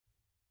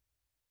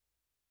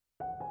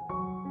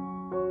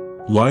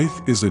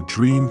Life is a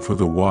dream for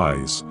the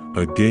wise,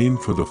 a game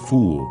for the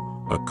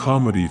fool, a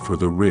comedy for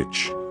the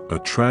rich, a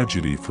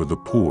tragedy for the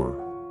poor.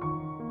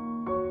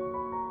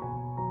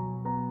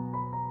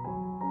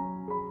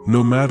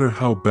 No matter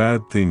how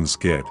bad things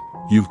get,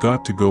 you've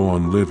got to go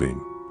on living,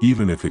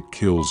 even if it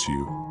kills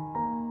you.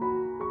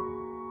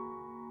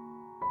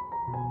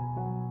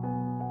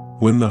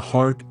 When the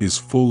heart is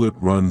full, it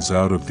runs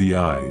out of the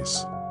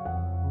eyes.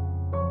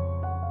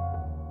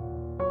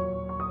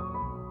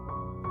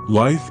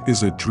 Life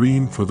is a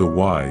dream for the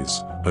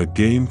wise, a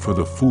game for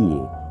the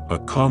fool, a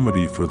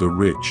comedy for the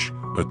rich,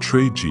 a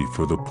tragedy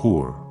for the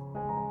poor.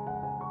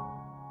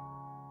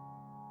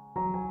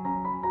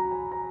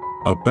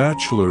 A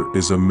bachelor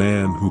is a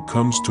man who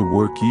comes to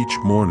work each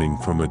morning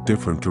from a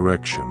different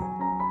direction.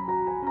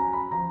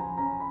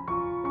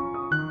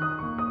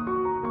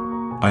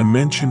 I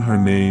mention her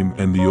name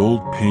and the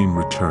old pain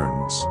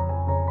returns.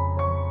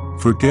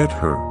 Forget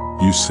her,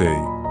 you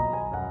say.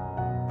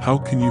 How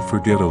can you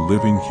forget a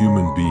living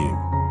human being?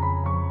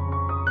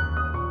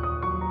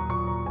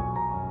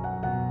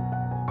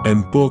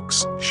 And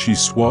books she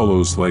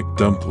swallows like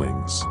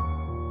dumplings.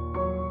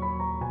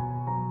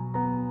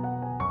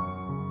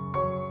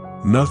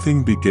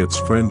 Nothing begets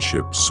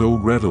friendship so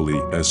readily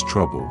as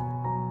trouble.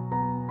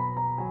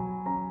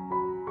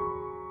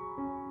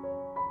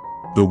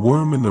 The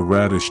worm in the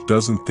radish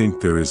doesn't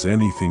think there is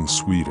anything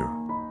sweeter.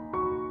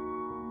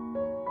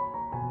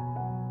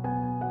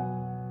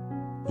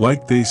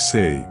 Like they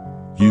say,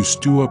 you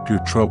stew up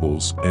your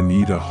troubles and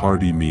eat a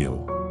hearty meal.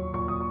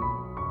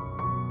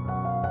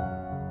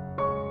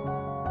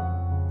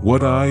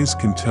 What eyes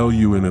can tell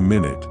you in a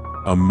minute,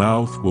 a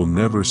mouth will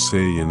never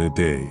say in a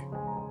day.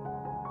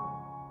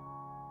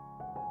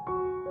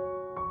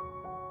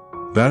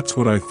 That's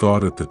what I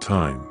thought at the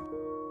time.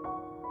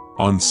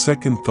 On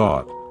second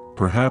thought,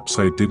 perhaps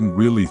I didn't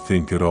really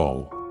think at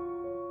all.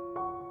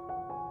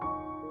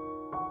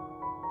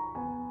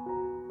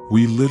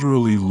 We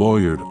literally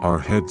lawyered our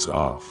heads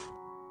off.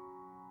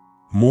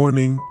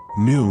 Morning,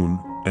 noon,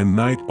 and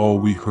night all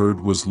we heard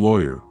was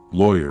lawyer,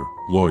 lawyer,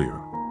 lawyer.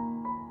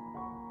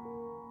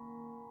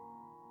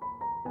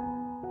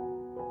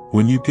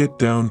 When you get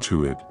down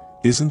to it,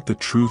 isn't the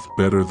truth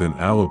better than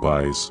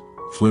alibis,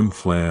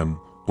 flim-flam,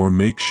 or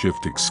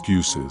makeshift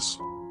excuses?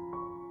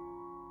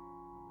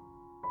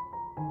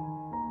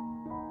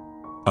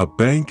 A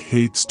bank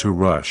hates to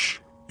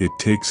rush, it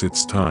takes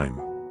its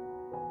time.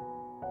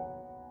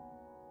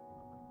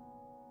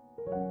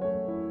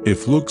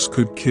 If looks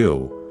could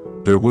kill,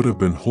 there would have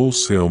been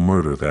wholesale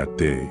murder that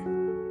day.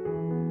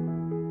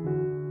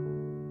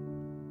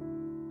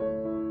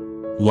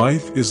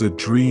 Life is a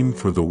dream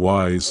for the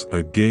wise,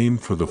 a game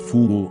for the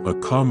fool, a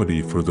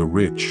comedy for the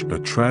rich, a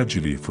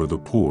tragedy for the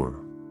poor.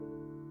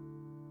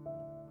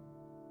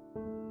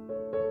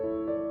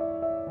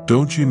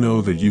 Don't you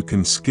know that you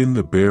can skin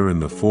the bear in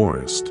the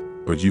forest,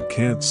 but you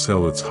can't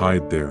sell its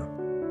hide there?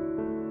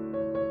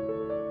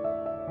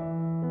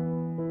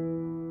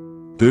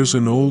 There's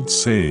an old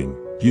saying,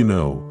 you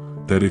know,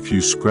 that if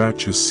you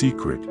scratch a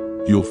secret,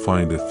 you'll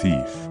find a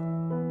thief.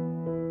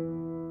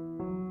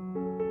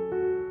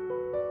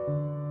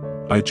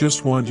 I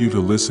just want you to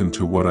listen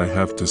to what I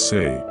have to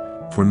say,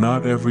 for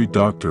not every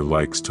doctor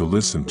likes to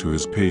listen to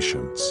his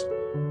patients.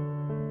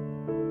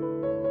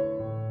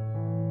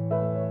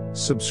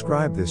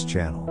 Subscribe this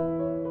channel.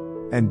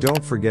 And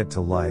don't forget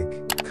to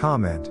like,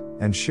 comment,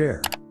 and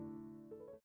share.